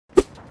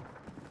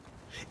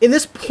In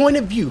this point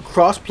of view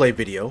crossplay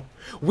video,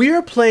 we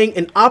are playing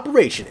an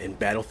operation in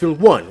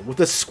Battlefield 1 with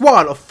a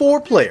squad of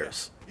 4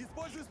 players.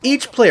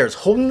 Each player is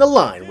holding the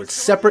line with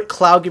separate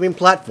cloud gaming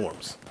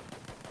platforms: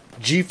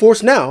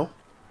 GeForce Now,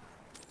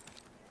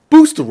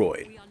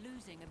 Boosteroid,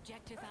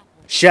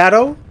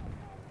 Shadow,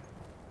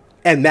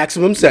 and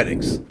maximum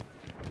settings.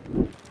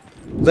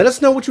 Let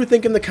us know what you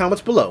think in the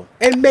comments below,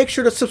 and make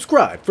sure to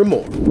subscribe for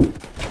more.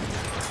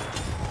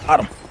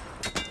 Got him.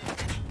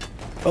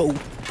 Oh.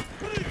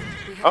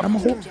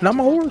 Not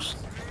my horse.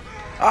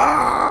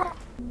 Ah!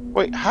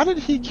 Wait, how did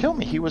he kill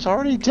me? He was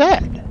already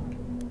dead.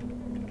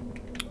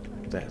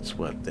 That's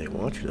what they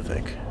want you to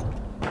think.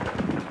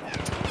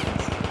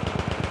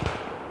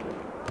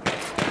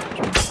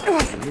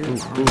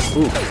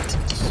 Ooh.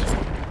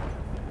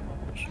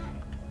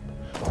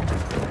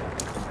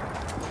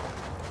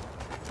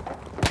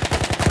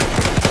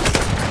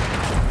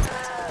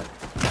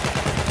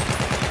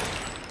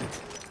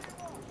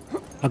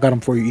 I got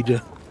him for you,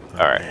 EJ.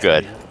 Alright,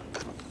 good.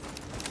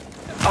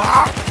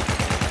 Ah!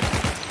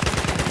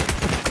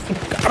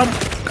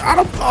 Got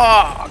him!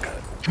 Oh,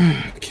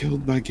 God.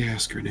 Killed by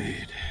gas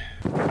grenade.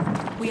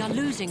 We are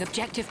losing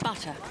objective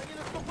butter.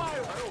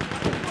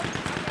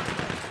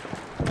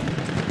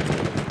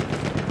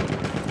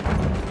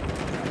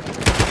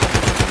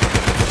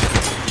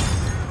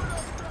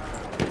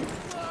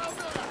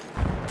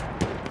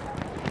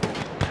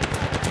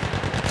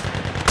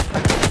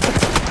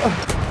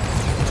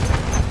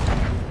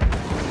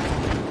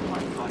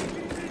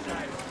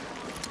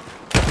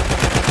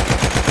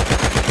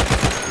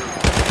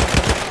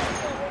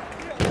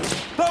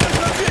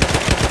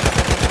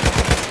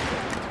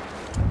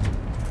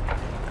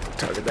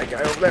 Target that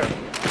guy over there.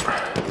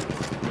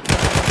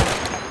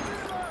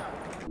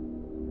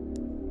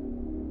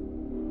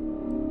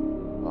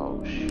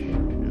 Oh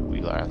shoot, we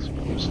lost me.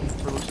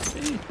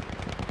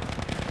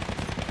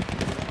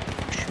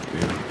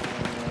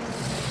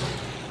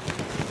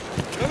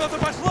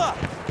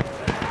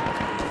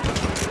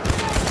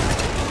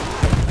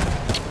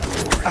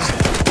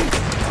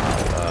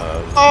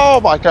 Oh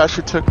my gosh,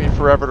 it took me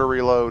forever to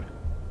reload.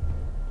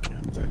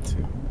 That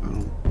too.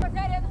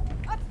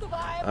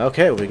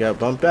 Okay, we got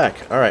bumped back.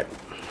 Alright.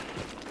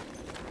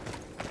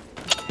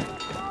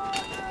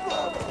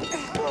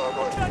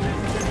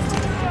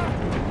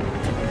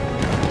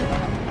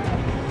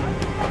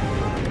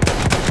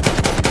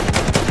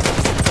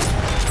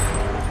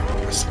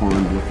 I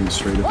spawned looking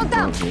straight at the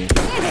butthole.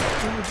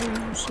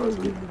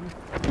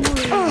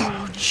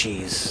 Oh,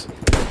 jeez.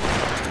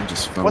 I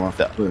just fell What off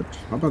the- the cliff.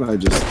 How about I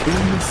just kill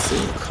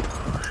myself?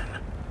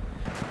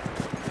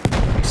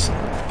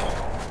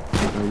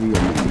 Are we on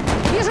the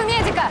Вижу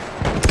медика!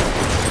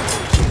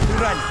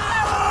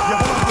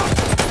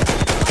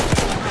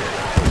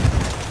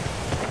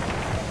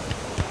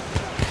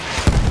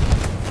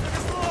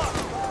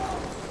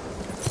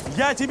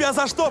 Я тебя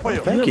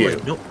заштопаю! Thank you.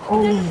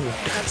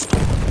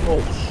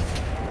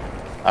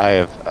 I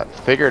have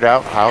figured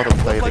out how to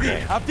play the Лови,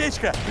 game.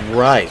 аптечка!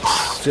 Right.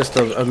 Just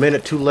a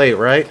minute too late,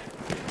 right?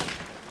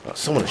 Oh,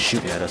 someone is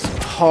shooting at us.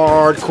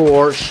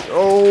 Hardcore.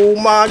 Oh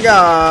my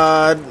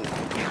god.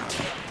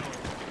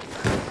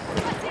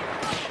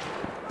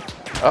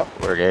 Oh,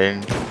 we're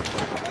getting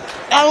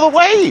out of the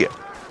way!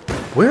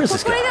 Where is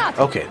this guy?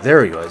 Okay,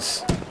 there he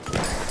was.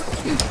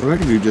 What I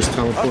can do, just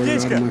teleport out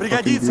Аптечка, of my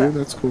fucking пригодится. view?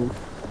 That's cool.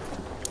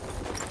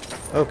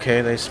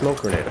 Okay, they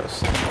smoke grenade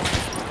us.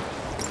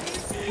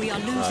 We are I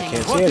losing.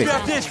 can't Вот see тебе anything.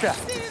 аптечка!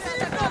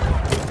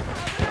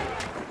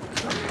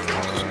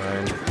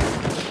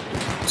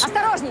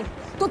 Осторожней!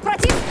 Тут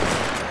противник!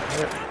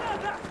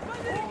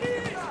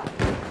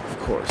 Of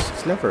course,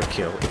 it's never a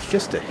kill. It's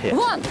just a hit.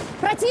 Вон!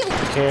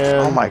 Противник! Can...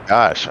 Oh my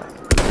gosh, I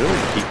really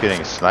keep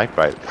getting sniped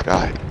by this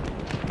guy.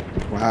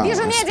 Wow,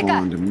 Вижу I медика.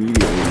 spawned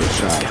immediately with a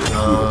shot.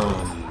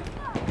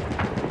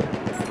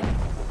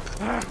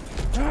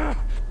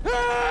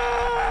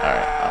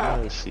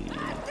 Alright, let's see.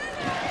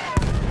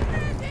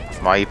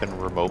 Am I even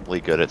remotely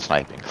good at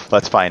sniping?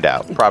 Let's find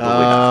out. Probably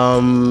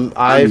not.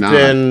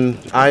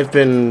 I've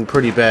been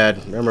pretty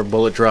bad. Remember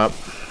bullet drop,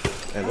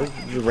 and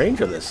the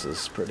range on this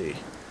is pretty.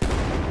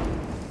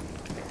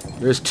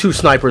 There's 2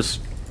 snipers.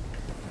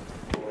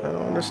 I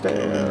don't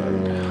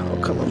understand. How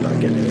come I'm not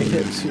getting any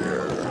hits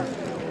here?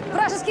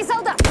 Вражеский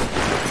солдат!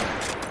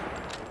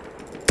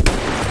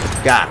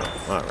 Got him.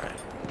 All right.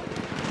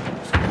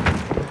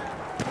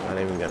 Not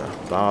even gonna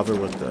bother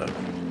with the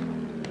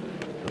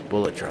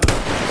bullet drop.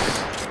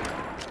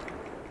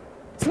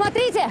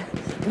 Смотрите!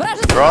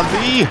 Вражеский... We're on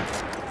B!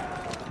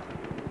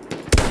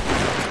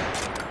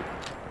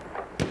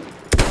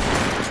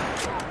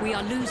 We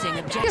are losing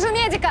objective. Вижу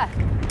медика!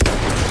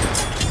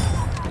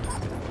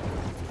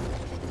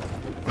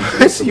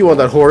 I see you on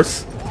that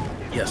horse.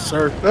 Yes,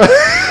 sir.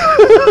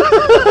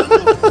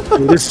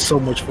 Dude, this is so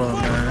much fun,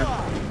 man.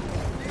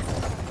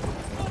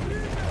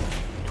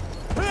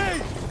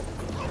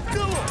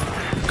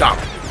 Got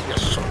him.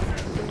 Yes, sir.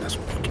 That's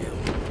what I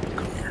killed.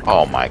 Come here.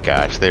 Oh my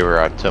gosh, they were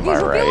out to my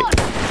right.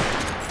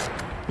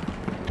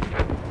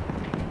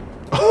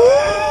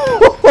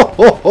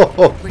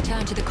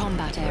 Return to to the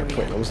combat Wait,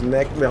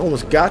 area.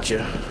 almost got you.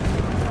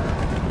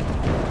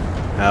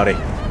 Howdy.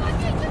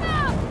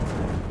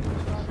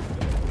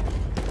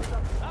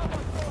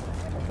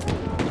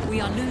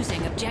 We are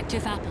losing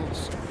objective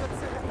apples.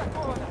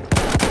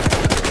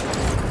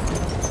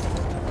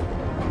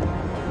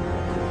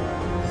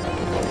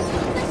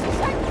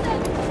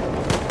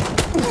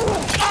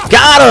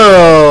 Got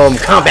him!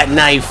 Combat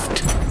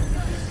knifed.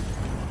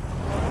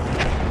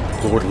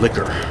 Lord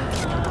Liquor.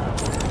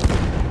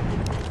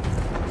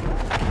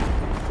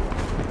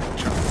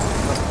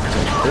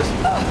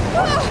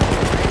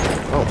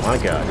 Oh my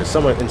god, there's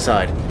someone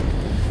inside.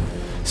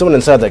 Someone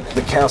inside the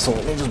castle.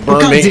 They just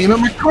burned God me. damn it,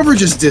 my cover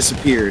just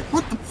disappeared.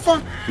 What the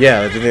fuck?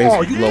 Yeah, the things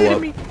Oh, you blow kidding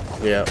up. me?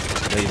 Yeah.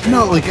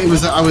 No, like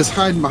I was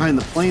hiding behind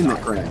the plane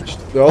that crashed.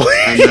 Oh,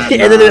 And then,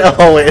 and then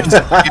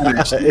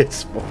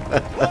it's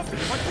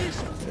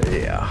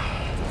yeah.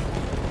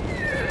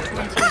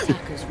 20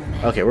 attackers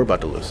remain. Okay, we're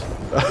about to lose.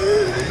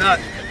 Not.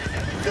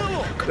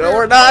 No,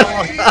 we're not.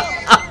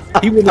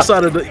 He went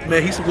inside of the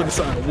man. He went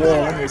inside the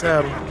wall. I almost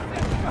had him.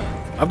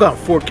 I've got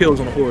 4 kills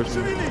on the horse.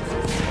 You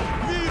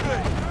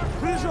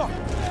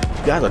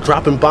guys are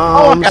dropping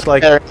bombs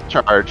like.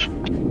 Charge.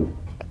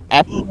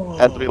 As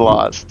we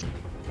lost.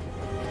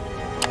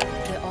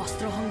 The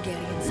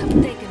Austro-Hungarians have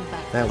taken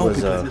back. That Oh, was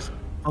we play this.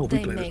 Oh, we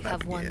They play may this back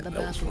have won again. the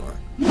That was battle,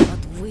 fun.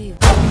 but we